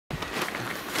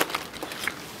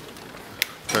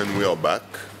And we are back.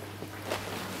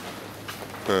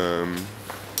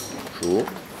 Sure.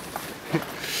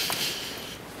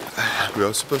 We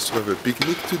are supposed to have a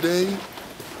picnic today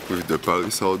with the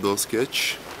Paris outdoor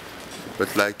sketch,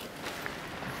 but like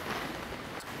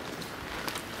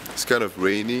it's kind of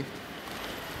rainy,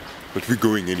 but we're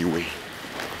going anyway.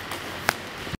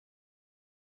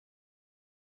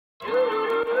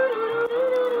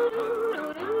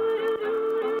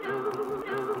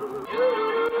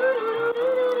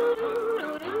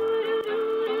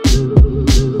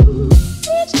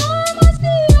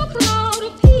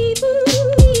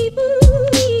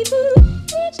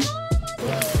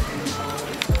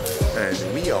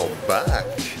 And we are back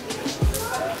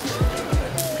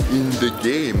in the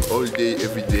game all day,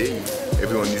 every day.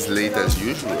 Everyone is late as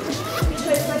usual.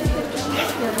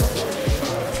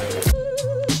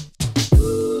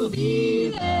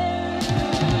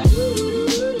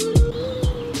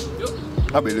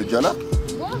 Ah mais le Diana.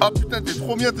 Ah putain, t'es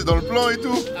trop bien, t'es dans le plan et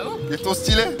tout. Ah bon? Et ton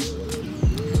stylet.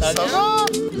 Ça va?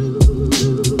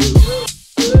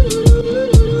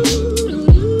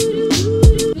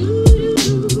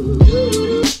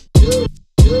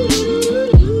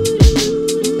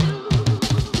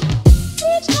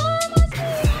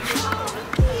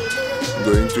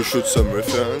 Going to shoot some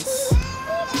reference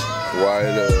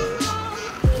while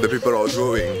the people are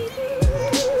drawing.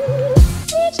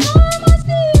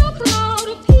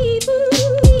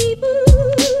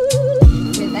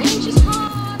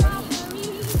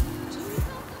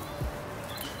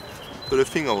 So the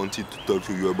thing I wanted to talk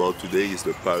to you about today is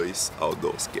the Paris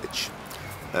outdoor sketch.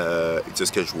 It's a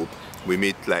sketch group. We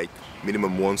meet like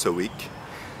minimum once a week,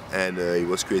 and it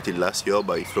was created last year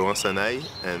by Florence and I,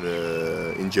 and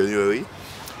in January.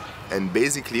 And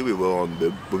basically we were on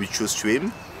the Bobby Chu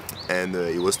stream, and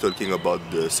he was talking about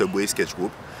the subway sketch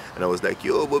group, and I was like,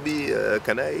 yo Bobby,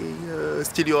 can I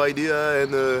steal your idea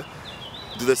and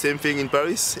do the same thing in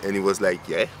Paris? And he was like,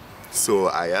 yeah. So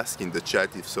I asked in the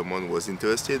chat if someone was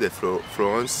interested, and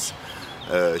Florence,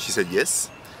 she said yes.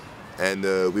 And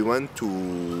we went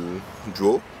to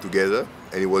draw together,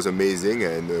 and it was amazing,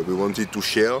 and we wanted to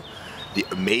share the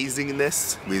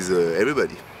amazingness with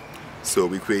everybody. So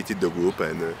we created the group,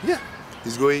 and yeah,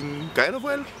 it's going kind of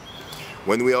well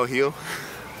when we are here.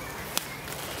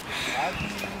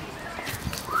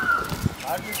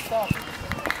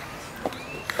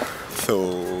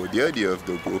 So the idea of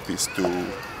the group is to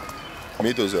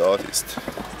meet other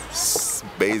artists,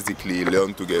 basically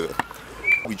learn together.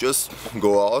 We just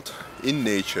go out in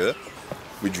nature,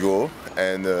 we draw,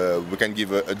 and we can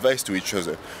give advice to each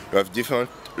other. You have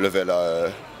different level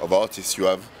of artists. You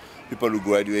have people who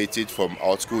graduated from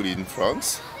art school in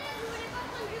France,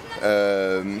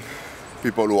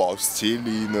 people who are still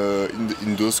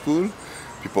in those school,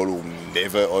 people who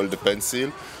never hold the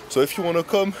pencil. So if you want to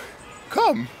come,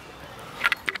 come.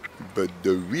 But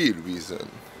the real reason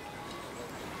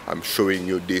I'm showing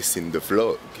you this in the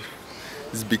vlog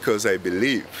is because I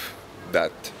believe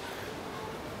that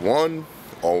one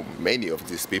or many of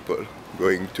these people are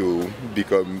going to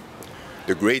become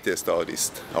the greatest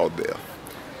artists out there.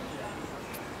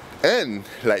 And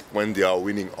like when they are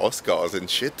winning Oscars and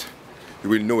shit, you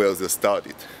will know where they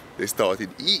started. They started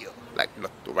here, like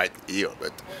not right here,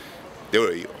 but they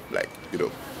were here, like, you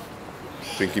know,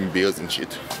 drinking beers and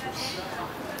shit.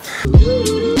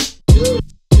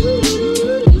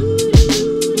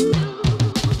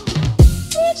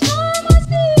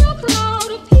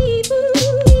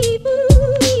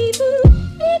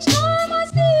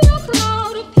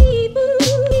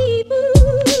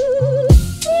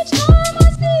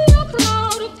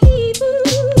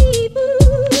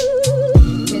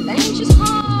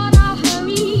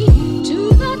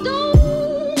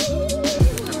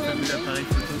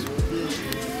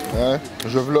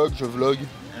 Je vlog.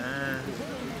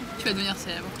 Tu vas devenir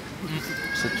célèbre.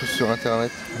 C'est tout sur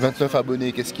internet. 29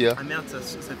 abonnés, qu'est-ce qu'il y a? Ah merde, ça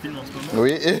filme en ce moment.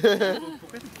 Oui.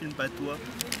 Pourquoi tu filmes pas toi?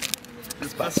 Le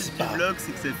principe du vlog,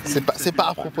 c'est que ça filme. C'est pas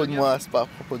à propos de moi, c'est pas à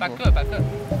propos de moi. Pas que.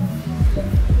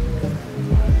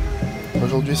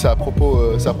 Aujourd'hui, c'est à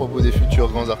propos des futurs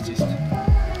grands artistes.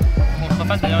 On se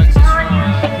refasse d'ailleurs une session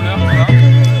couleur, tu vois.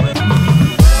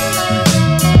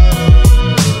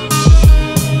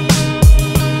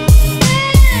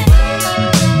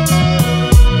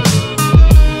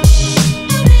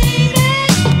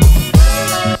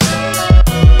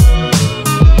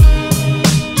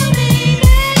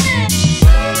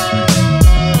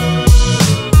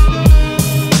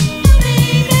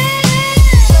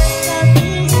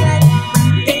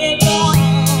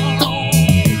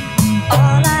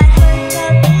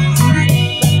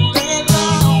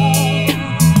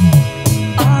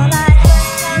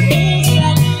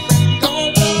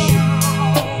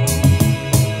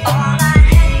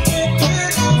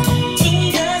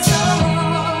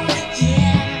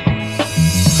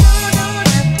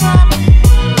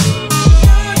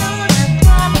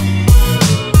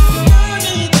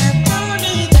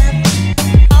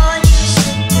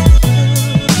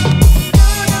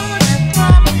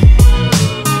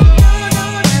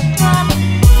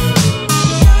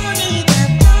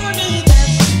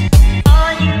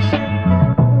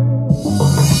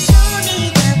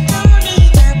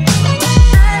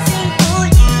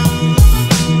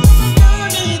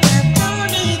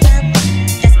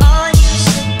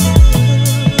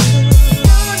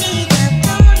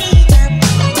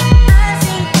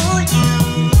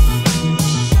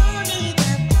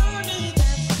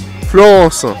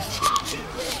 Florence,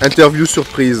 interview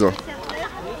surprise.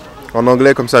 En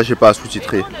anglais, comme ça, j'ai pas à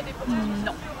sous-titrer.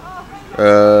 Non.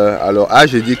 Alors,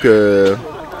 j'ai dit que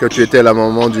tu étais la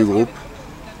maman du groupe.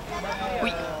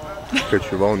 Oui. Que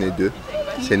tu vois, on est deux.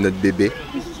 C'est notre bébé.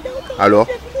 Alors,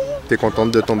 t'es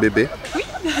contente de ton bébé? Oui.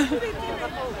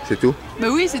 C'est tout? Bah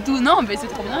oui, c'est tout. Non, mais c'est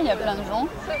trop bien, il y a plein de gens.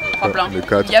 Enfin, plein. Le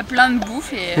 4. Il y a plein de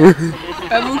bouffe et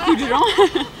pas beaucoup de gens.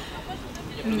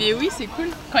 Mais oui, c'est cool.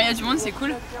 Quand il y a du monde, c'est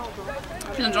cool.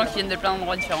 Plein de gens qui viennent de plein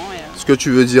d'endroits différents. Et... Ce que tu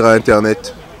veux dire à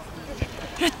Internet?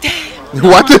 Je t'aime.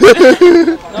 What?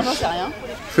 Non, j'en sais rien.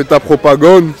 Fais ta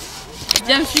propagande.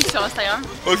 Viens me suivre sur Instagram.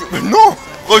 Non!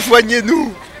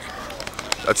 Rejoignez-nous!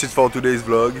 That's it for today's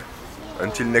vlog.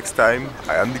 Until next time,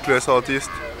 I am the Clueless Artist.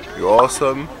 You're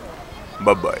awesome.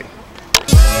 Bye bye.